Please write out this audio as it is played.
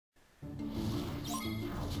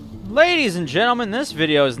Ladies and gentlemen, this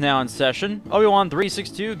video is now in session.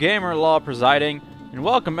 Obi-Wan362 Gamer Law presiding, and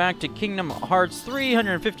welcome back to Kingdom Hearts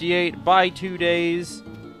 358 by 2 days.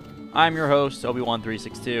 I'm your host,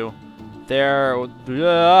 Obi-Wan362.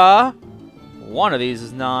 One of these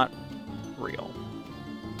is not real.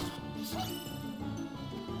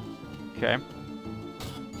 Okay.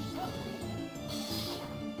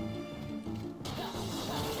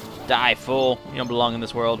 Die, fool. You don't belong in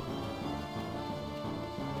this world.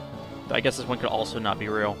 I guess this one could also not be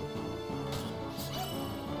real.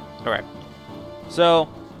 Alright. So,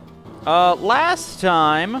 last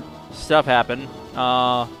time, stuff happened.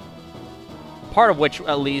 Part of which,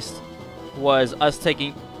 at least, was us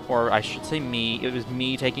taking, or I should say me, it was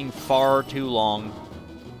me taking far too long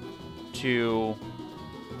to...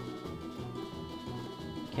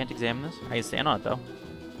 Can't examine this? I can stand on it, though.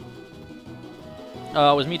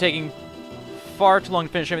 It was me taking far too long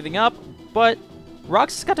to finish everything up, but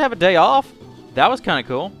Roxas got to have a day off. That was kind of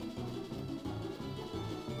cool.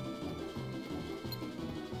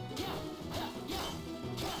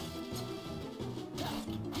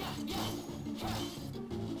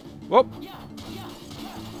 Whoop.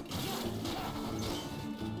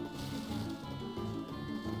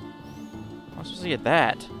 I'm supposed to get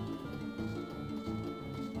that.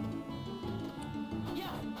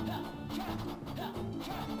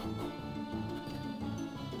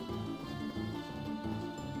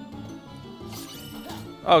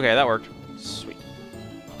 Okay, that worked. Sweet.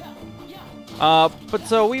 But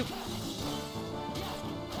so we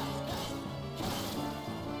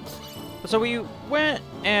went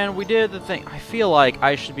and we did the thing. I feel like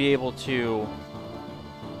I should be able to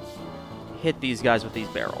hit these guys with these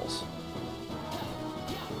barrels.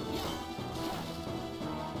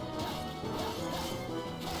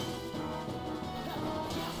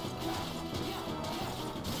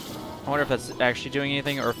 I wonder if that's actually doing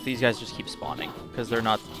anything, or if these guys just keep spawning, because they're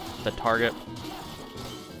not the target.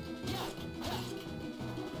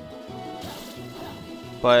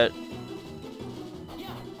 But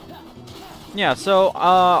yeah,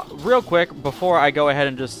 so real quick, before I go ahead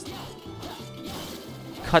and just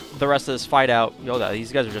cut the rest of this fight out,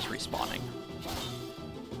 these guys are just respawning.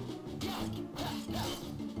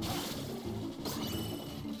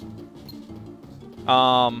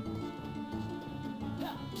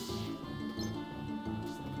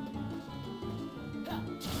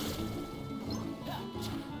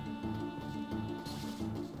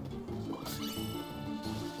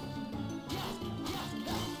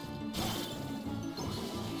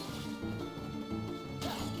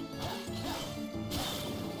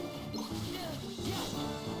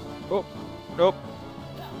 Oh, nope.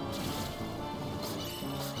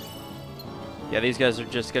 Yeah, these guys are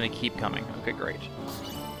just gonna keep coming. Okay, great.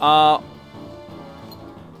 I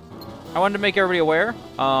wanted to make everybody aware.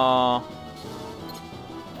 Ow,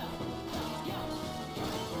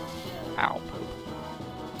 poop.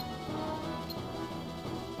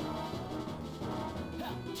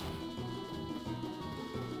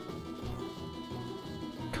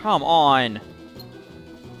 Come on.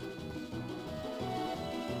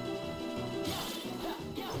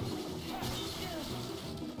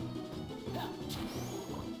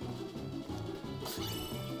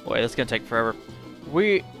 Boy, this is gonna take forever.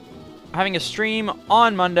 We having a stream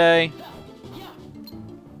on Monday.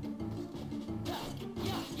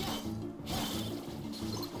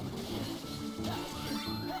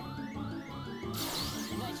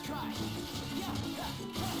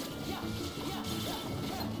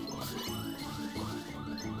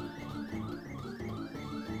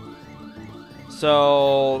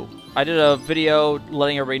 So I did a video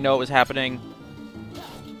letting everybody know what was happening.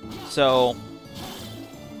 So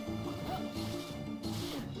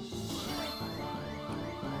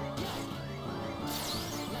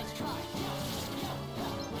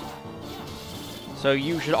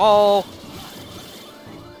you should all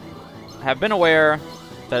have been aware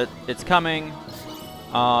that it's coming.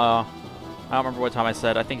 I don't remember what time I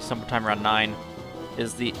said. I think sometime around 9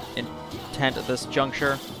 is the intent at this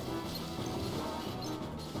juncture.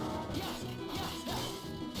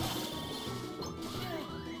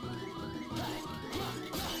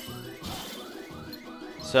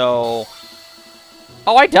 So...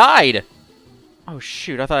 Oh, I died! Oh,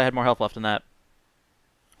 shoot. I thought I had more health left than that.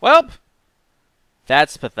 Well...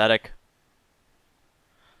 That's pathetic.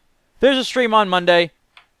 There's a stream on Monday.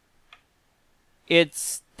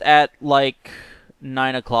 It's at, like,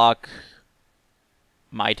 9 o'clock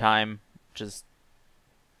my time, which is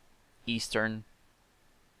Eastern.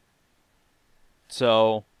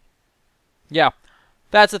 So, yeah.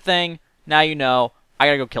 That's the thing. Now you know. I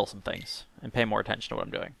gotta go kill some things and pay more attention to what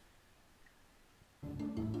I'm doing.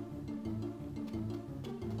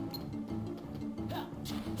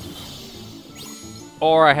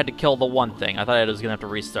 Or I had to kill the one thing. I thought I was going to have to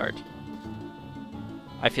restart.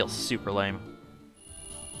 I feel super lame.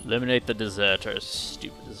 Eliminate the deserters.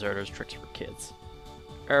 Stupid deserters. Tricks for kids.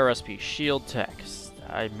 RSP. Shield text.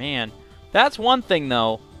 Man. That's one thing,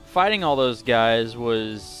 though. Fighting all those guys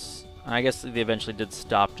was... I guess they eventually did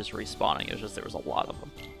stop just respawning. It was just there was a lot of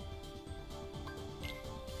them.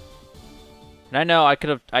 And I know I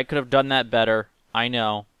could have done that better. I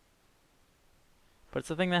know. But it's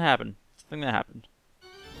the thing that happened. It's the thing that happened.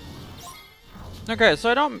 Okay, so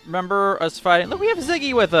I don't remember us fighting... Look, we have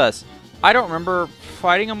Ziggy with us! I don't remember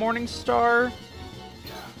fighting a Morning Star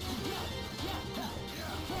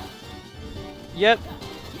yet.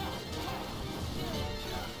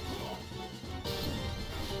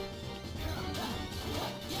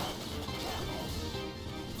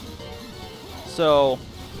 So...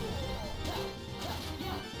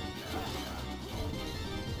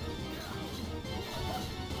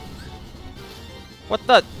 What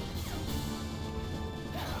the...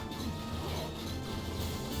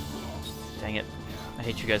 Dang it. I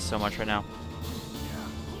hate you guys so much right now.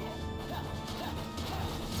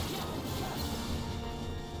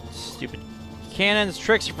 Stupid cannons,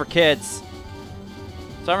 tricks are for kids.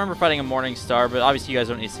 So I remember fighting a Morning Star, but obviously you guys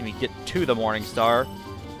don't need to see me get to the Morning Star,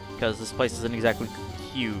 because this place isn't exactly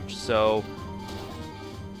huge, so...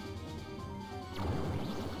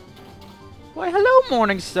 Why, hello,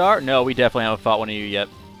 Morning Star! No, we definitely haven't fought one of you yet.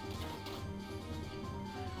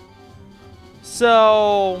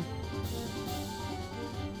 So...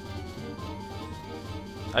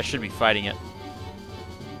 I should be fighting it.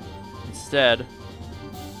 Instead...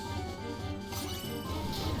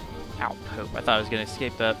 Ow, poop. I thought I was going to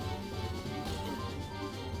escape that.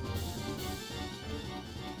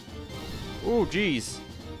 Ooh, jeez.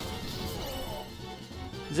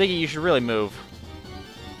 Ziggy, you should really move.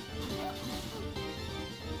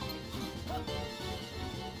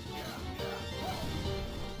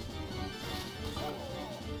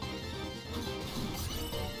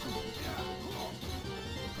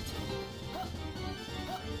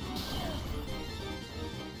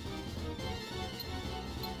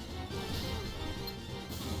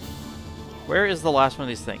 Where is the last one of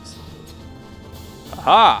these things?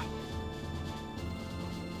 Aha!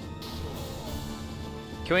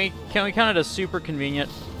 Can we count it as super convenient?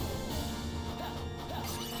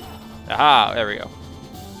 Aha! There we go.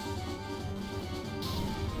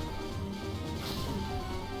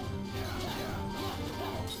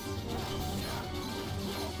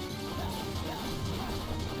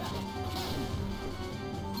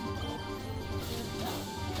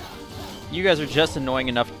 You guys are just annoying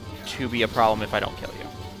enough to be a problem if I don't kill you.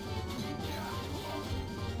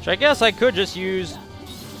 Which I guess I could just use...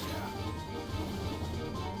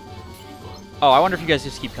 Oh, I wonder if you guys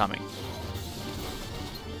just keep coming.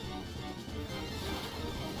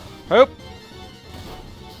 Hope.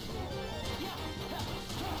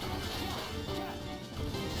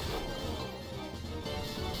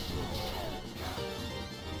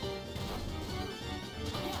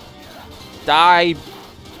 Die.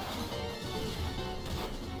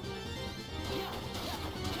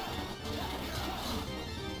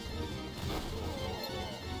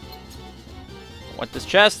 Want this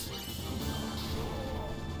chest?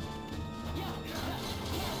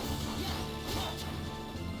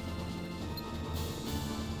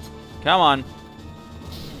 Come on.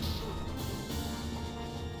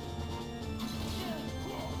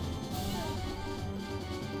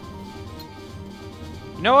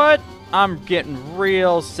 You know what? I'm getting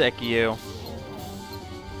real sick of you.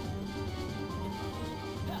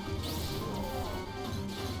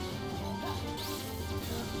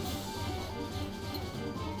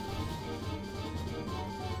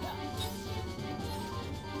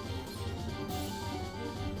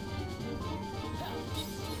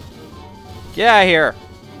 Get out of here.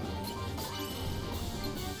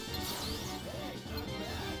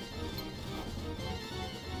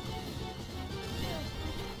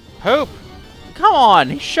 Poop. Come on.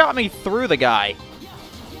 He shot me through the guy.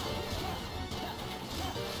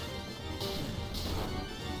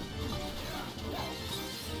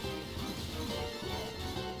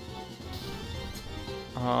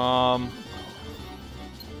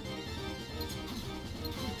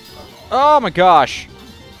 Oh my gosh.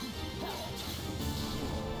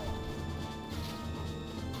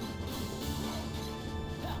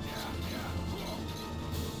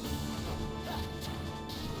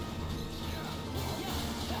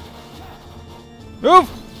 Move!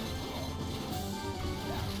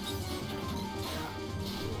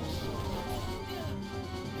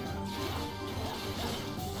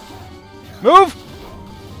 Move!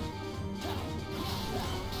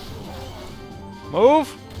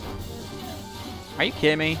 Move! Are you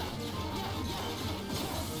kidding me?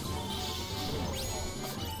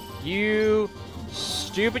 You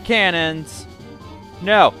stupid cannons.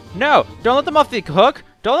 No, no! Don't let them off the hook!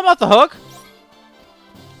 Don't let them off the hook!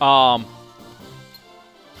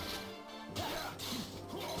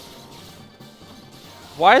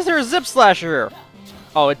 Why is there a zip slasher here?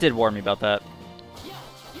 Oh, it did warn me about that.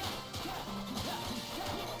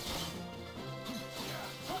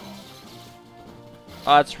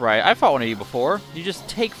 Oh, that's right. I fought one of you before. You just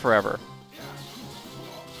take forever.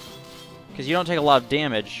 Because you don't take a lot of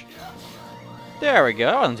damage. There we go.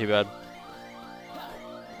 That wasn't too bad.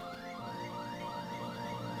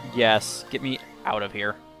 Yes. Get me out of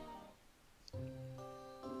here.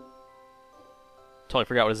 Totally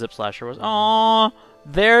forgot what a zip slasher was. Aww.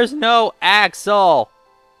 There's no Axel.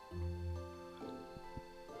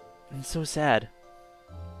 It's so sad.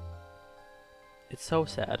 It's so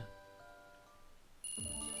sad.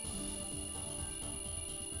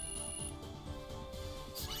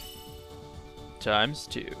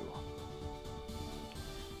 ×2.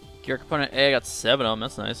 Gear component A, I got 7 of them.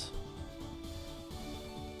 That's nice.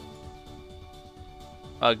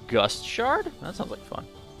 A Gust Shard? That sounds like fun.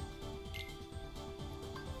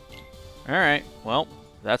 Alright, well,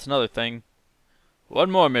 that's another thing. One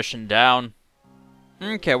more mission down.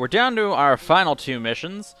 Okay, we're down to our final 2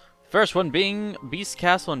 missions. First one being Beast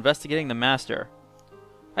Castle investigating the Master.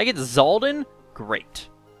 I get Zaldin? Great.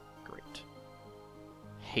 Great.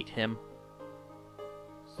 Hate him.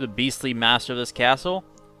 The beastly master of this castle?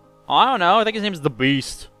 Oh, I don't know. I think his name's the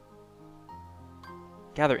Beast.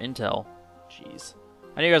 Gather intel. Jeez.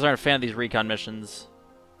 I know you guys aren't a fan of these recon missions,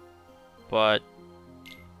 but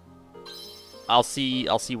I'll see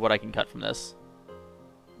what I can cut from this.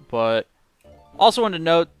 But also wanted to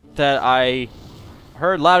note that I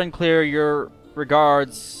heard loud and clear your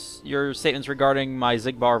statements regarding my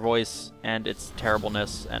Xigbar voice and its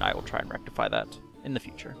terribleness, and I will try and rectify that in the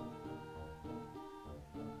future.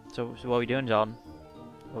 So what are we doing, Jordan?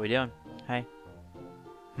 What are we doing? Hey.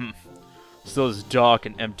 Still as dark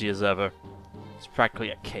and empty as ever. It's practically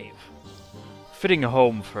a cave. Fitting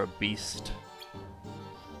home for a beast.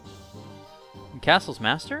 And Castle's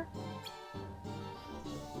master?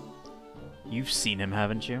 You've seen him,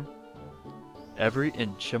 haven't you? Every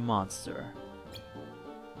inch a monster.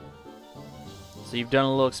 So you've done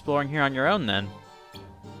a little exploring here on your own, then?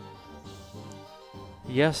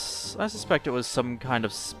 Yes, I suspect it was some kind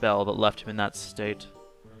of spell that left him in that state.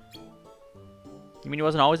 You mean he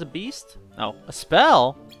wasn't always a beast? Oh, a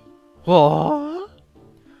spell? What?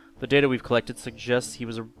 The data we've collected suggests he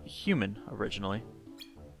was a human originally.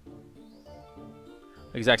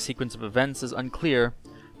 The exact sequence of events is unclear,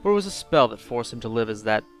 but it was a spell that forced him to live as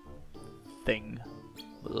that thing.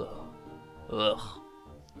 Ugh. Ugh.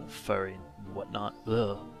 Furry and whatnot.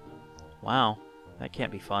 Ugh. Wow, that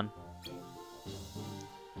can't be fun.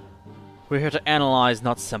 We're here to analyze,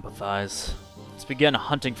 not sympathize. Let's begin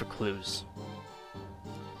hunting for clues.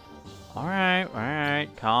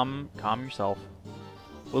 Alright. Calm yourself.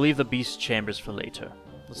 We'll leave the beast chambers for later.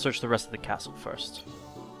 Let's search the rest of the castle first.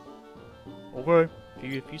 Okay,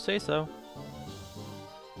 if you say so.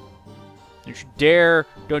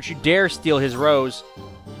 Don't you dare steal his rose.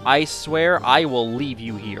 I swear I will leave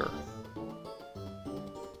you here.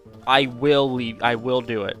 I will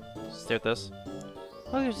do it. Stare at this.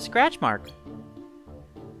 Oh, there's a scratch mark.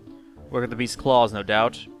 Work at the beast's claws, no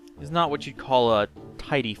doubt. He's not what you'd call a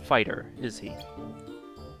tidy fighter, is he?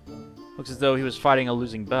 Looks as though he was fighting a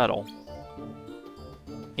losing battle.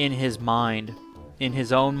 In his mind. In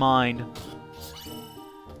his own mind.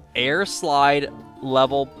 Air slide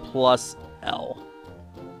level plus L.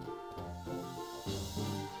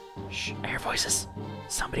 Shh, air voices.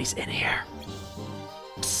 Somebody's in here.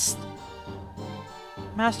 Psst.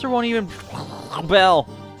 Master won't even bell.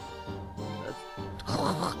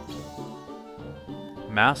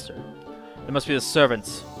 Master? It must be the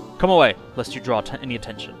servants. Come away, lest you draw any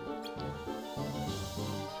attention.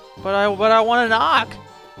 But I want to knock.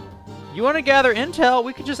 You want to gather intel?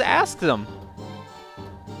 We could just ask them.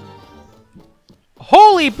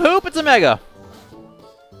 Holy poop! It's a mega.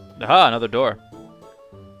 Aha, another door.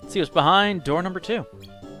 Let's see what's behind door number 2.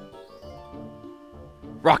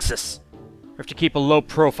 Roxas! You have to keep a low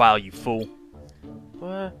profile, you fool.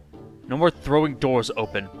 But no more throwing doors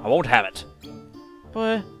open. I won't have it.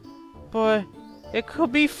 But it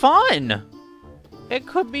could be fun. It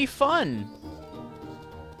could be fun.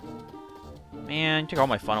 Man, you took all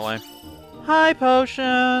my fun away. Hi,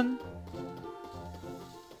 potion.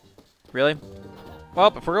 Really?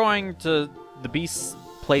 Well, if we're going to the beast's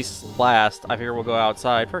place last, I figure we'll go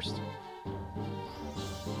outside first.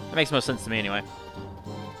 That makes most sense to me anyway.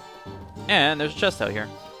 And there's a chest out here.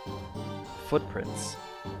 Footprints.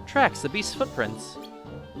 Tracks, the beast's footprints.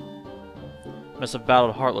 Must have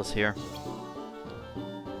battled Heartless here.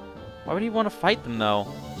 Why would he want to fight them, though?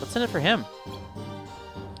 What's in it for him?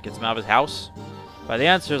 Gets him out of his house? By the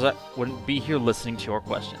answers, I wouldn't be here listening to your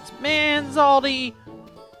questions. Man, Zaldi!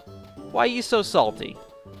 Why are you so salty?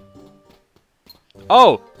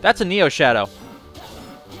 Oh, that's a Neo Shadow.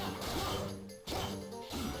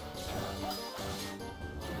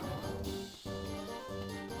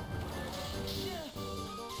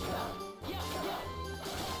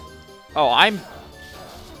 Oh, I'm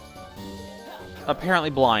apparently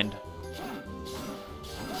blind.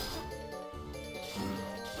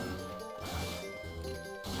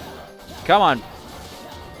 Come on.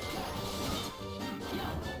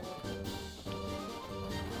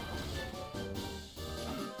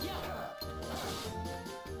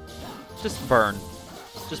 Just burn.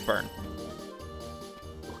 Just burn.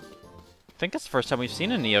 I think that's the first time we've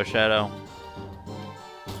seen a Neo Shadow.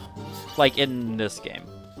 Like, in this game.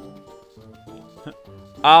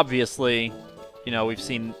 Obviously, you know, we've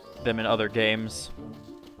seen them in other games.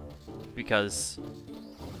 Because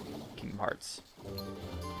Kingdom Hearts.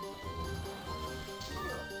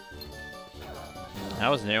 That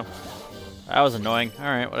was new. That was annoying.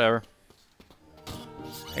 Alright, whatever.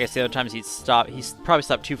 I guess the other times he'd probably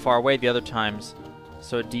stopped too far away the other times,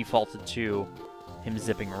 so it defaulted to him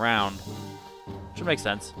zipping around. Which makes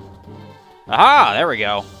sense. Aha! There we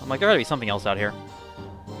go. I'm like, there gotta be something else out here.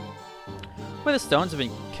 Where the stones have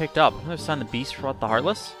been kicked up. Another sign the beast brought the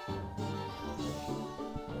Heartless.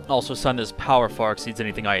 Also, a sign that his power far exceeds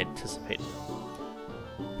anything I anticipated.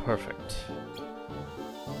 Perfect.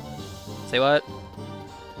 Say what?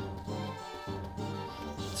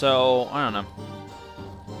 So, I don't know.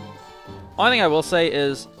 Only thing I will say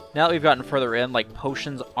is, now that we've gotten further in, like,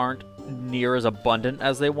 potions aren't near as abundant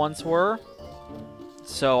as they once were.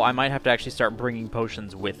 So I might have to actually start bringing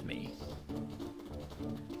potions with me.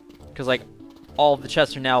 Because, like, all of the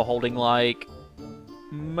chests are now holding, like,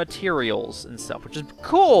 materials and stuff, which is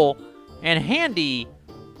cool and handy,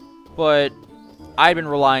 but I've been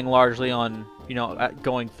relying largely on, you know,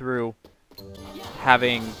 going through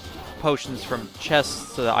having potions from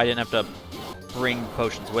chests so that I didn't have to bring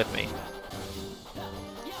potions with me.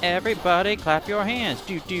 Everybody clap your hands.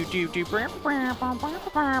 Do do do do.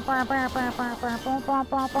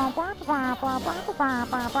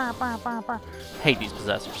 Hate these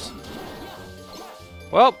possessors.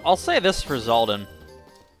 Well, I'll say this for Zaldin.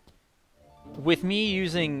 With me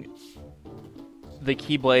using the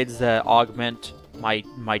Keyblades that augment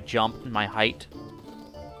my jump and my height,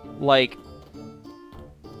 like,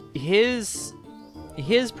 his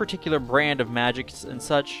particular brand of magics and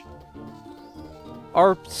such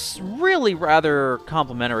are really rather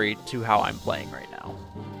complementary to how I'm playing right now.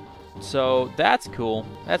 So that's cool.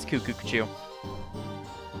 That's Cuckoo.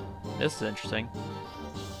 This is interesting.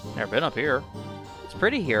 Never been up here. It's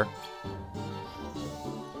pretty here.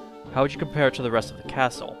 How would you compare it to the rest of the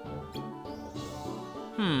castle?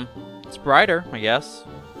 It's brighter, I guess.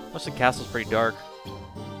 Most of the castle's pretty dark.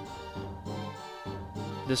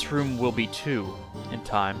 This room will be too, in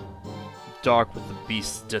time. Dark with the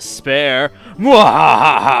beast's despair.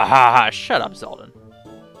 Mwahahaha! Shut up, Zaldin.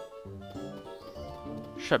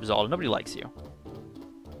 Shut up, Zaldin. Nobody likes you.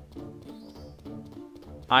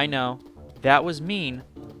 I know. That was mean,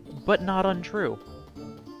 but not untrue.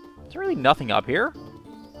 Is there really nothing up here?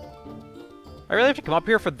 I really have to come up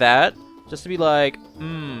here for that? Just to be like,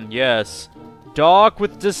 yes. Dark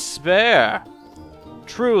with despair.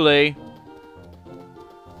 Truly.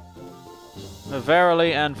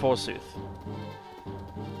 Verily and forsooth.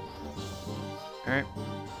 Alright.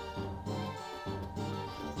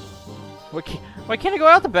 Why can't I go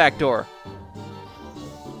out the back door?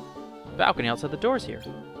 Balcony outside the doors here.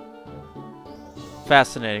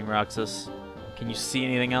 Fascinating, Roxas. Can you see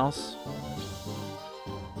anything else?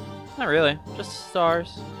 Not really. Just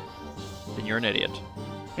stars. Then you're an idiot.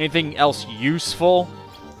 Anything else useful?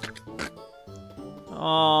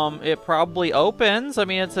 It probably opens. I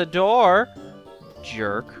mean, it's a door.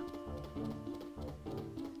 Jerk.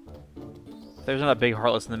 If there's not a big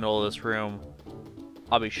Heartless in the middle of this room,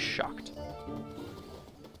 I'll be shocked.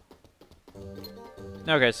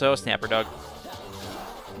 Okay, so Snapper Dog.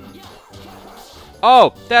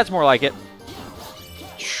 Oh, that's more like it.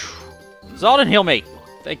 Zaldin, heal me.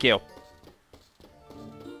 Thank you.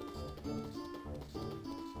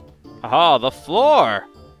 Aha, the floor!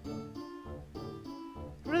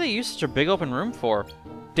 What do they use such a big open room for?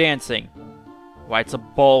 Dancing. Why, it's a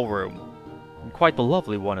ballroom. And quite the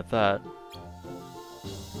lovely one at that.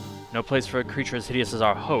 No place for a creature as hideous as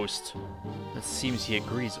our host. It seems he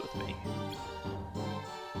agrees with me.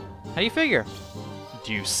 How do you figure?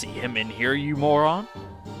 Do you see him in here, you moron?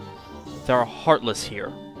 There are Heartless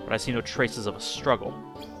here, but I see no traces of a struggle.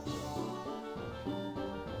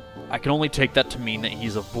 I can only take that to mean that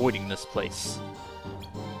he's avoiding this place.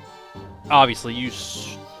 Obviously, you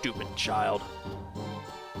stupid child.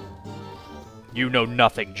 You know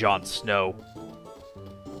nothing, Jon Snow.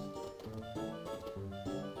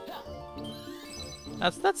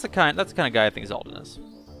 That's the kind of guy I think Xaldin is.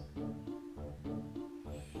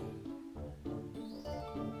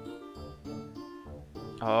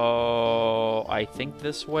 Oh, I think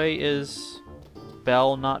this way is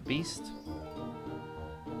Belle, not Beast.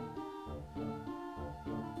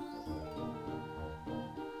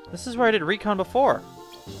 This is where I did recon before.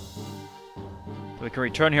 We can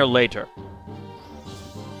return here later.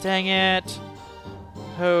 Dang it.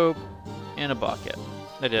 Hope in a bucket.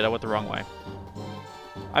 I did, I went the wrong way.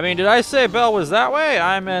 I mean, did I say Belle was that way?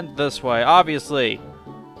 I meant this way, obviously.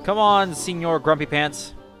 Come on, Senor Grumpy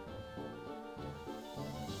Pants.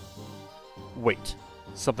 Wait,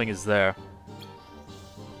 something is there.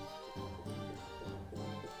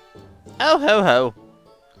 Oh ho ho.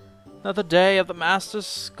 Another day of the Master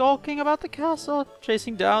skulking about the castle,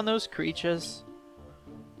 chasing down those creatures.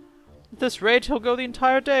 At this rate, he'll go the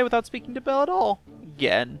entire day without speaking to Belle at all.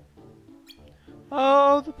 Again.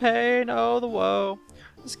 Oh, the pain, oh, the woe.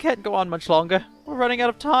 This can't go on much longer. We're running out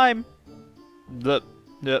of time.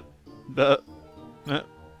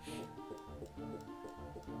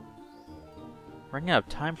 Running out of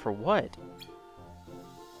time for what?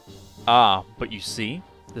 Ah, but you see,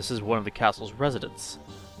 this is one of the castle's residents.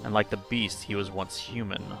 And like the Beast, he was once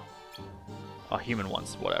human. A human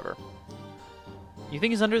once, whatever. You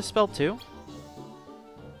think he's under the spell too?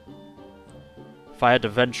 If I had to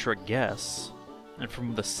venture a guess, and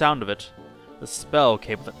from the sound of it, the spell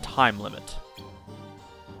came with a time limit.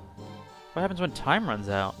 What happens when time runs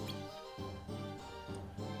out?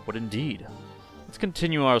 What indeed? Let's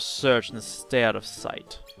continue our search and stay out of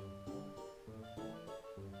sight.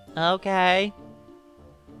 Okay.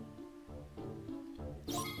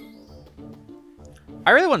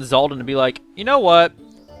 I really want Xaldin to be like, you know what?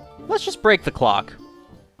 Let's just break the clock.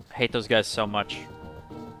 I hate those guys so much.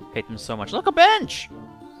 Hate them so much. Look, a bench!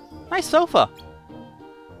 Nice sofa.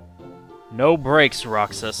 No breaks,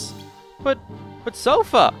 Roxas. But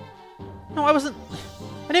sofa! No, I wasn't...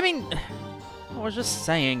 I didn't mean... I was just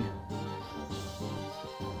saying.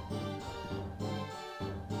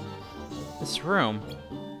 This room.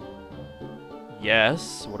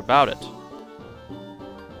 Yes, what about it?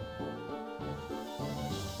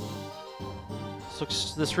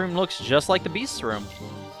 This room looks just like the Beast's room.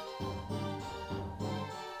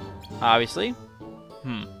 Obviously.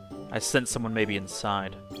 I sense someone may be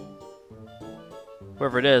inside.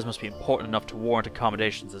 Whoever it is must be important enough to warrant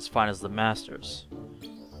accommodations as fine as the Master's.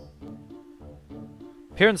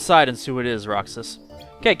 Peer inside and see who it is, Roxas.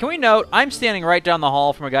 Okay, can we note, I'm standing right down the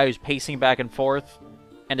hall from a guy who's pacing back and forth,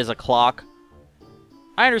 and is a clock.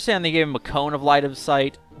 I understand they gave him a cone of light of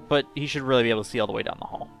sight, but he should really be able to see all the way down the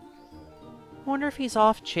hall. I wonder if he's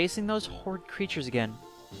off chasing those horde creatures again.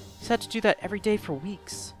 He's had to do that every day for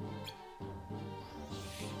weeks.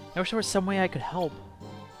 I wish there was some way I could help.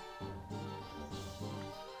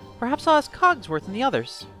 Perhaps I'll ask Cogsworth and the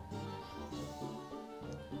others.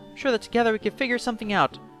 I'm sure that together we can figure something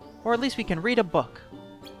out, or at least we can read a book.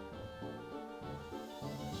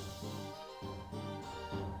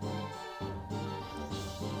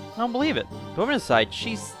 I don't believe it. The woman inside,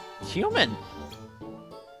 she's human.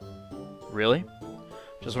 Really?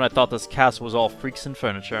 Just when I thought this castle was all freaks and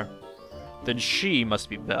furniture. Then she must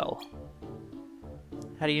be Belle.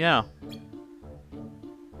 How do you know?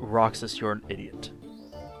 Roxas, you're an idiot.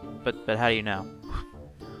 But how do you know?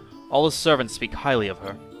 All the servants speak highly of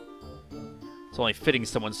her. It's only fitting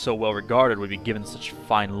someone so well regarded would be given such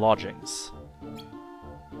fine lodgings.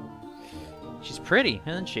 She's pretty,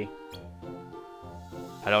 isn't she?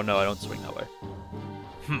 I don't know, I don't swing that way.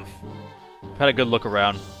 I've had a good look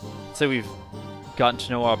around. I'd say we've gotten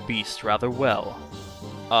to know our Beast rather well.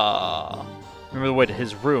 Remember the way to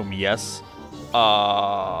his room, yes?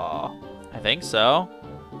 I think so.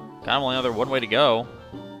 Kind of only other one way to go.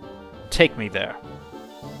 Take me there.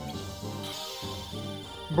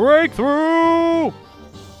 Breakthrough! I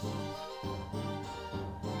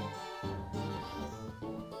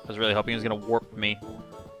was really hoping he was going to warp me.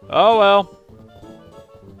 Oh well.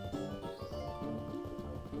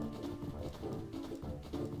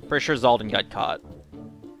 Pretty sure Xaldin got caught.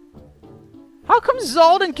 How come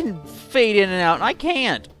Xaldin can fade in and out and I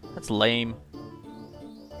can't? That's lame.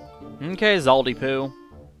 Okay, Zaldy Poo.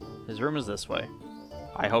 His room is this way.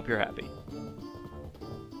 I hope you're happy.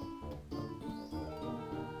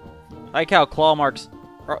 I like how claw marks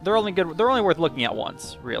they're only good. They're only worth looking at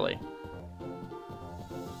once, really.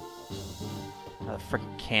 Another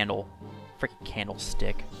freaking candle. Freaking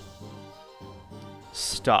candlestick.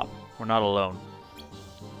 Stop. We're not alone.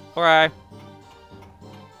 Alright.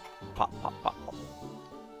 Pop, pop, pop, pop.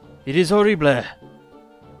 It is horrible.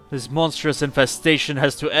 This monstrous infestation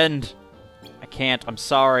has to end. I can't. I'm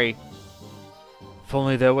sorry. If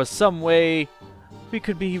only there was some way we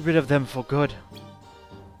could be rid of them for good.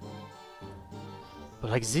 But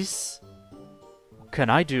like this? What can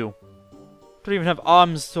I do? Don't even have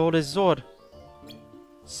arms or a sword.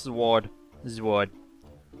 Sword.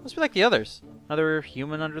 Must be like the others. Another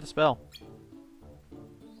human under the spell.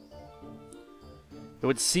 It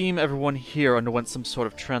would seem everyone here underwent some sort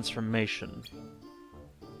of transformation.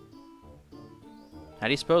 How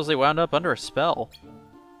do you suppose they wound up under a spell?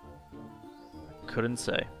 Couldn't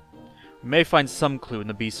say. We may find some clue in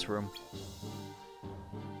the beast room.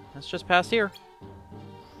 Let's just pass here.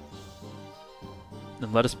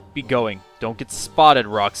 Then let us be going. Don't get spotted,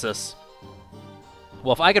 Roxas.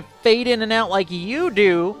 Well, if I could fade in and out like you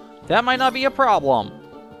do, that might not be a problem.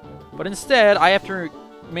 But instead, I have to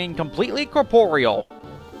remain completely corporeal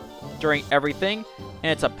during everything,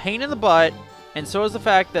 and it's a pain in the butt, and so is the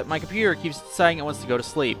fact that my computer keeps deciding it wants to go to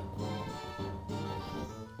sleep.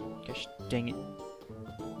 Gosh dang it.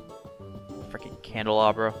 Freaking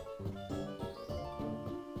candelabra.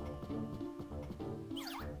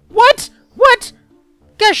 What? What?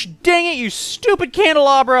 Gosh dang it, you stupid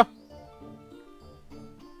candelabra!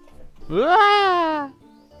 Ah!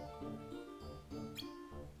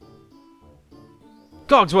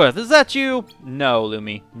 Cogsworth, is that you? No,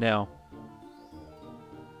 Lumi, no.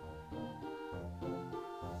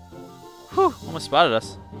 Whew, almost spotted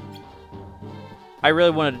us. I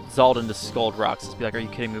really wanted Zaldin to scold Roxas. Be like, are you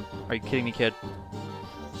kidding me? Are you kidding me, kid?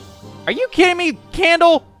 Are you kidding me,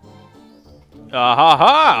 Candle?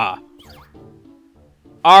 Ah-ha-ha!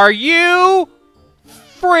 Are you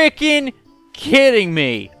freaking kidding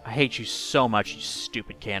me? I hate you so much, you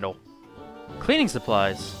stupid Candle. Cleaning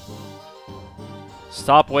supplies.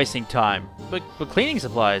 Stop wasting time. But cleaning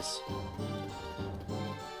supplies.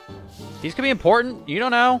 These could be important. You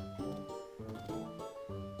don't know.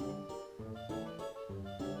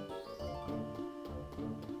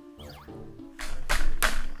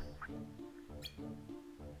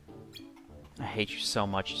 I hate you so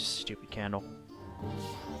much, you stupid Candle.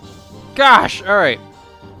 Gosh! Alright.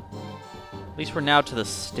 At least we're now to the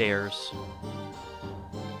stairs.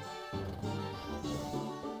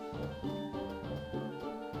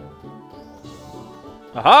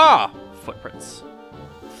 Aha! Footprints.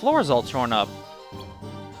 The floor is all torn up.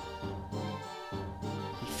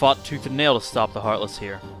 He fought tooth and nail to stop the Heartless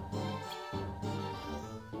here.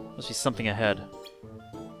 Must be something ahead.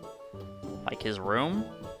 Like his room?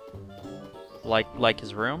 Like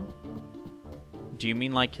his room? Do you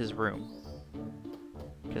mean like his room?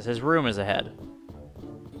 Because his room is ahead.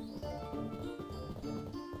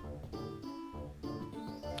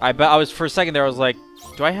 I was for a second there. I was like,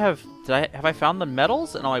 have I found the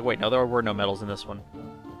medals? And I'm like, wait, no, there were no medals in this one.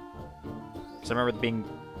 Because I remember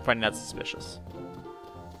finding that suspicious.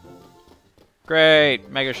 Great,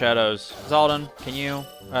 Mega Shadows. Zaldin, can you?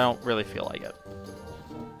 I don't really feel like it.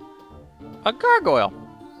 A gargoyle.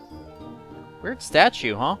 Weird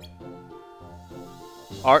statue, huh?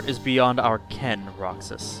 Art is beyond our ken,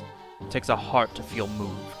 Roxas. It takes a heart to feel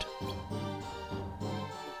moved.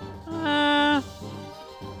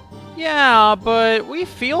 Yeah, but we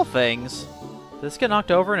feel things. Did this get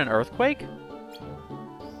knocked over in an earthquake?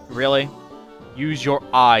 Really? Use your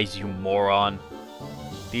eyes, you moron.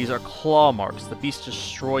 These are claw marks. The beast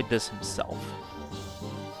destroyed this himself.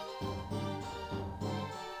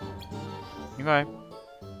 Okay.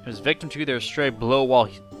 He was victim to their stray blow while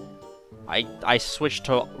I switched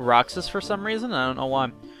to Roxas for some reason. I don't know why.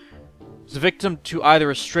 He was a victim to either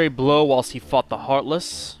a stray blow whilst he fought the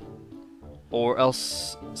Heartless, or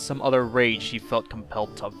else some other rage he felt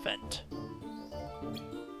compelled to vent.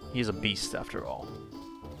 He's a beast after all.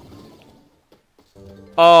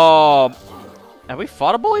 Have we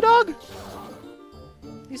fought a bully dog?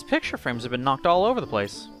 These picture frames have been knocked all over the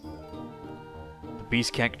place. The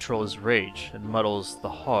beast can't control his rage and muddles the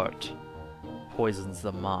heart, poisons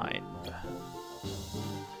the mind.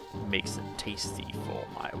 Makes it tasty for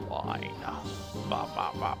my wine. Blah,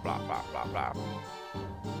 blah, blah, blah, blah, blah, blah.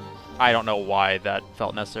 I don't know why that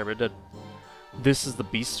felt necessary, but it did. This is the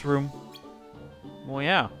beast's room? Well,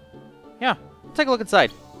 yeah. Yeah, take a look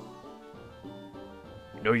inside.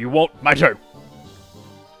 No, you won't. My turn.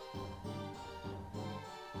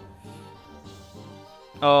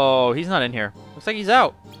 Oh, he's not in here. Looks like he's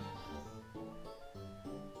out.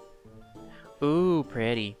 Ooh,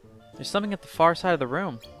 pretty. There's something at the far side of the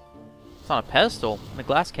room. It's on a pedestal in a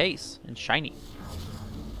glass case and shiny.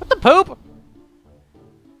 What the poop?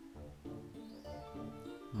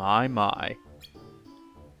 My, my.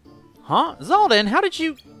 Huh? Xaldin, how did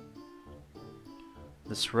you...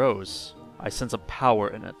 This rose, I sense a power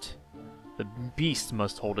in it. The beast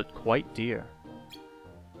must hold it quite dear.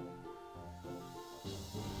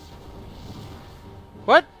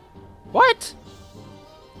 What? What?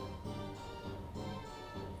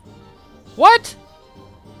 What?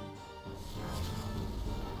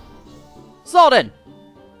 Xaldin!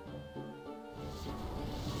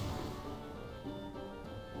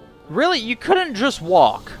 Really? You couldn't just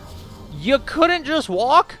walk? You couldn't just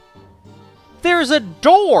walk? There's a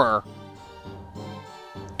door!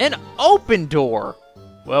 An open door!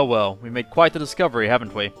 Well, well, we made quite the discovery,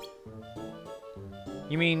 haven't we?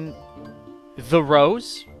 You mean... the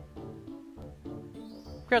rose?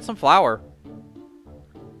 We got some flower.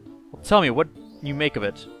 Well, tell me, what you make of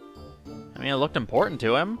it? I mean, it looked important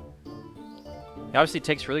to him. He obviously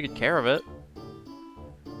takes really good care of it.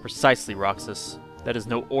 Precisely, Roxas. That is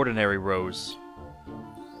no ordinary rose.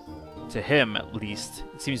 To him, at least,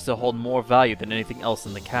 it seems to hold more value than anything else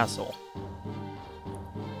in the castle.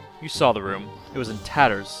 You saw the room. It was in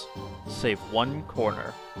tatters, save one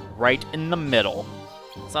corner, right in the middle.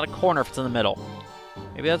 It's not a corner if it's in the middle.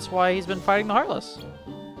 Maybe that's why he's been fighting the Heartless.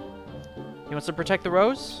 He wants to protect the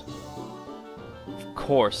rose? Of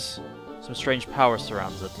course. Some strange power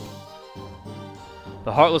surrounds it.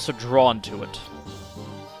 The Heartless are drawn to it.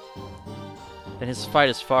 Then his fight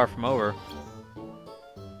is far from over.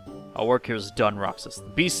 Our work here is done, Roxas. The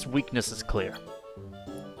beast's weakness is clear.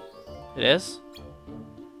 It is?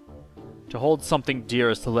 To hold something dear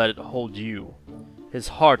is to let it hold you. His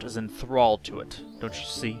heart is enthralled to it, don't you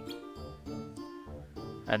see?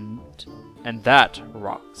 And that,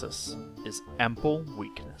 Roxas, is ample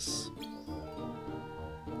weakness.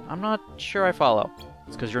 I'm not sure I follow.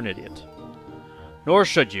 It's because you're an idiot. Nor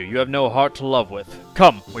should you. You have no heart to love with.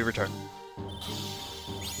 Come, we return.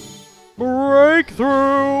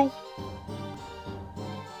 Breakthrough!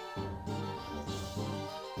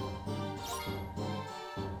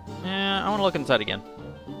 I want to look inside again.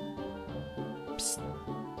 Psst.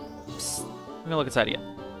 Psst. I'm gonna look inside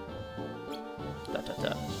again. Da, da,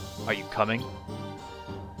 da. Are you coming?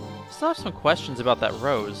 Still have some questions about that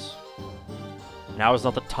rose. Now is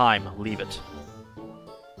not the time. Leave it.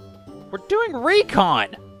 We're doing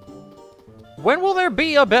recon! When will there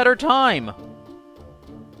be a better time?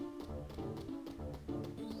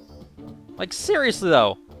 Like, seriously,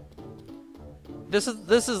 though. This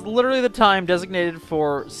is literally the time designated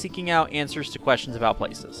for seeking out answers to questions about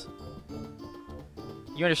places.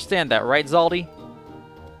 You understand that, right, Zaldi?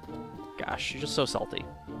 Gosh, you're just so salty.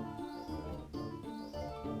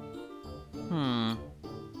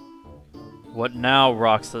 What now,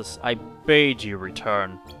 Roxas? I bade you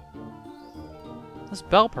return. This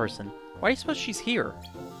Belle person, why do you suppose she's here?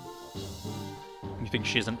 You think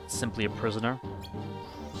she isn't simply a prisoner?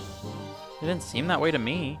 It didn't seem that way to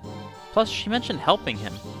me. Plus, she mentioned helping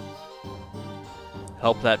him.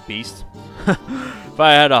 Help that beast? If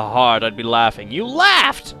I had a heart, I'd be laughing. You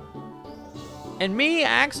laughed! And me,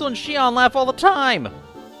 Axel, and Xion laugh all the time.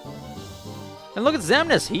 And look at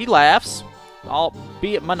Xemnas, he laughs.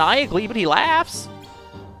 Albeit maniacally, but he laughs.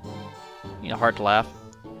 You need a heart to laugh.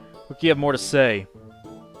 Look, you have more to say.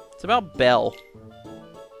 It's about Belle.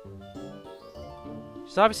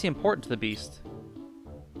 She's obviously important to the beast.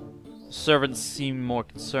 The servants seem more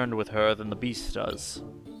concerned with her than the beast does.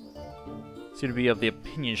 Seem to be of the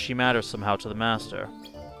opinion she matters somehow to the master.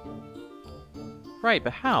 Right,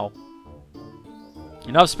 but how?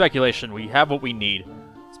 Enough speculation. We have what we need.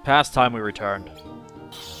 It's past time we returned.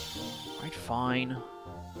 Right, fine.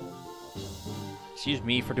 Excuse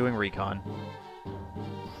me for doing recon.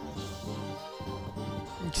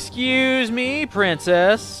 Excuse me,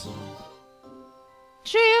 princess.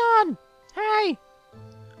 Xion! Hey!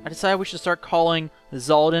 I decided we should start calling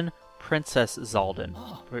Xaldin Princess Xaldin.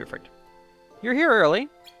 Perfect. You're here early.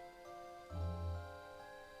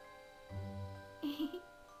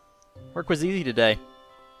 Work was easy today.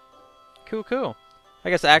 Cool, cool. I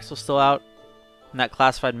guess Axel's still out in that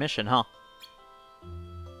classified mission, huh?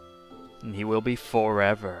 And he will be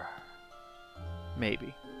forever.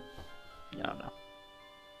 Maybe. I don't know.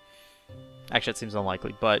 Actually, it seems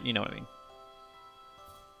unlikely, but you know what I mean.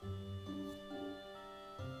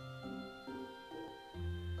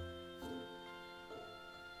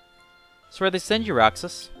 So where'd they send you,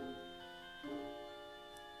 Roxas?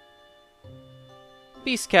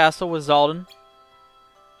 Beast Castle with Xaldin.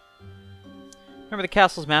 Remember the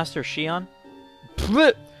castle's master, Xion?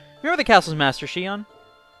 Blech! remember the castle's master, Shion?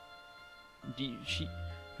 You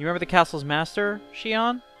remember the castle's master,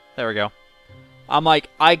 Shion? There we go. I'm like,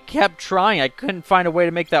 I kept trying. I couldn't find a way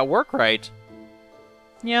to make that work right.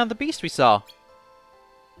 Yeah, the beast we saw.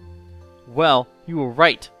 Well, you were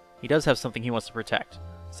right. He does have something he wants to protect.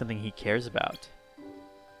 Something he cares about.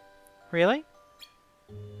 Really?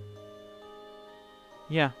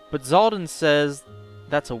 Yeah, but Zaldin says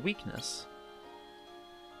that's a weakness.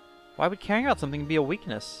 Why would caring about something be a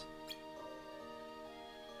weakness?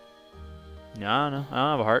 No, I don't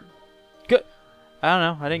have a heart. Good. I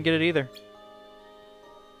don't know. I didn't get it either.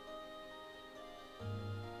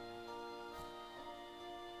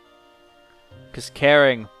 Because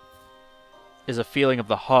caring is a feeling of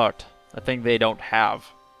the heart, a thing they don't have.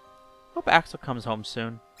 Hope Axel comes home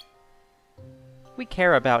soon. We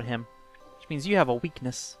care about him, which means you have a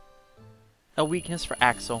weakness. A weakness for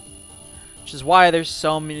Axel. Which is why there's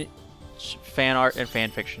so many fan art and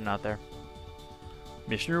fan fiction out there.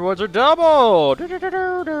 Mission rewards are double!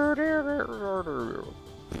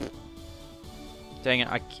 Dang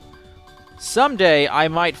it, someday I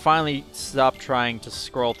might finally stop trying to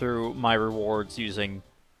scroll through my rewards using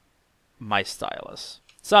my stylus.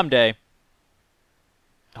 Someday.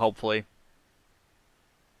 Hopefully.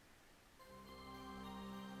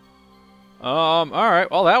 Alright,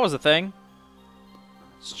 well that was a thing.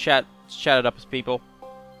 Let's chat it up with people.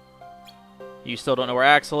 You still don't know where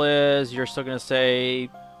Axel is. You're still gonna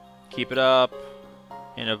say, keep it up,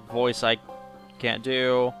 in a voice I can't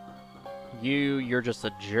do. You're just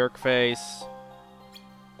a jerk face.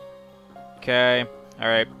 Okay,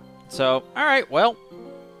 alright. So, alright, well.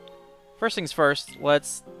 First things first,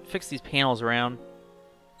 let's fix these panels around.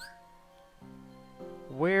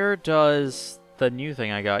 Where does the new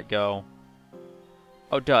thing I got go?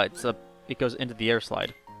 Oh, duh, it goes into the air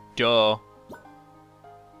slide. Duh.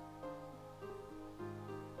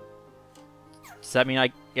 Does that mean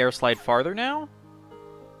I air slide farther now?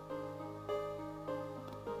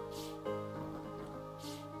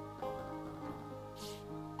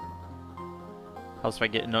 How else if I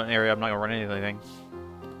get into an area I'm not gonna run into anything?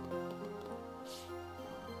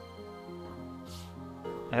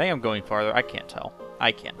 I think I'm going farther. I can't tell.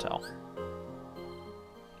 I can't tell.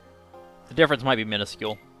 The difference might be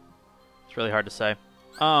minuscule. It's really hard to say.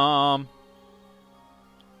 I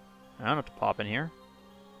don't have to pop in here.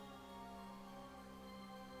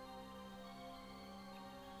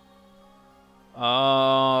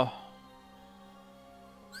 I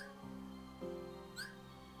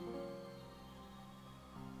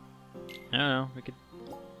don't know. We could.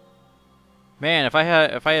 Man, if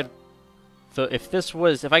I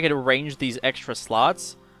could arrange these extra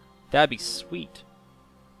slots, that'd be sweet.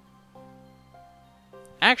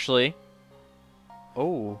 Actually,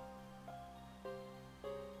 oh.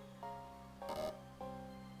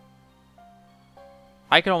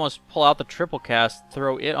 I could almost pull out the triple cast,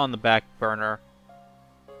 throw it on the back burner.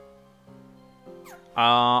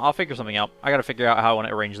 I'll figure something out. I gotta figure out how I want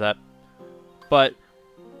to arrange that. But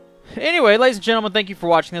anyway, ladies and gentlemen, thank you for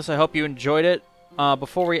watching this. I hope you enjoyed it.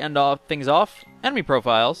 Before we end things off, enemy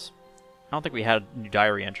profiles. I don't think we had a new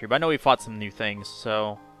diary entry, but I know we fought some new things,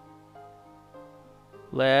 so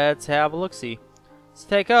let's have a look-see. Let's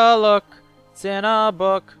take a look. It's in a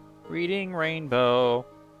book. Reading Rainbow.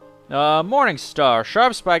 Morning Star.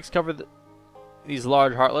 Sharp spikes cover these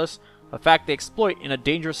large Heartless, a fact they exploit in a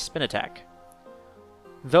dangerous spin attack.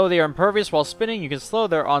 Though they are impervious while spinning, you can slow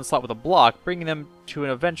their onslaught with a block, bringing them to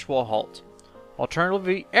an eventual halt.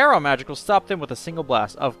 Alternatively, Arrow Magic will stop them with a single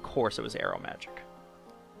blast. Of course it was Arrow Magic.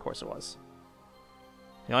 Of course it was.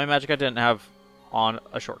 The only magic I didn't have on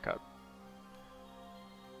a shortcut.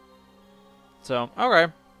 So,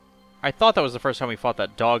 okay. I thought that was the first time we fought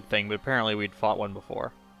that dog thing, but apparently we'd fought one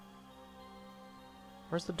before.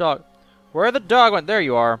 Where's the dog? Where the dog went? There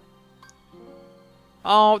you are.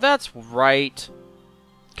 Oh, that's right.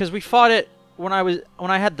 Because we fought it when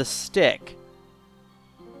I had the stick.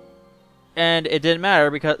 And it didn't matter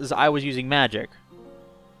because I was using magic.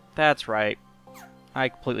 That's right. I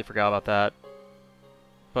completely forgot about that.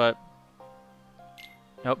 But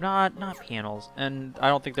nope, not panels. And I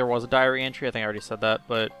don't think there was a diary entry. I think I already said that,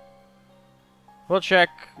 but we'll check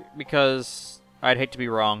because I'd hate to be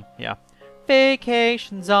wrong. Yeah.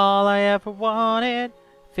 Vacation's all I ever wanted.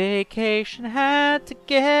 Vacation had to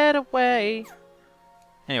get away.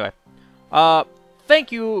 Anyway,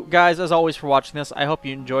 thank you guys as always for watching this. I hope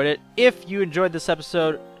you enjoyed it. If you enjoyed this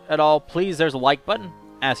episode at all, please, there's a like button.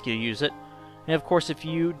 Ask you to use it. And of course, if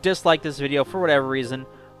you dislike this video for whatever reason,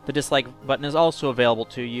 the dislike button is also available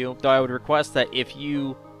to you. Though I would request that if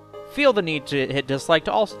you feel the need to hit dislike,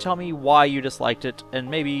 to also tell me why you disliked it, and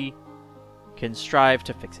maybe can strive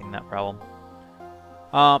to fixing that problem.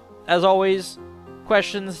 As always,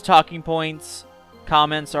 questions, talking points,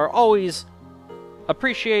 comments are always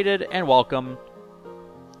appreciated and welcome,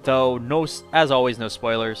 though as always, no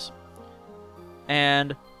spoilers.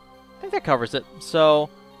 And I think that covers it.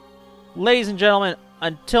 So, ladies and gentlemen,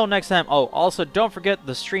 until next time. Oh, also, don't forget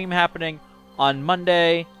the stream happening on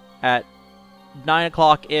Monday at 9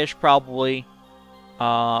 o'clock-ish, probably,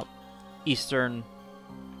 Eastern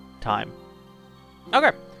time.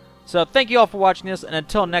 Okay, so thank you all for watching this, and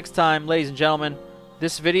until next time, ladies and gentlemen,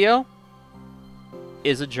 this video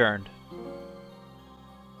is adjourned.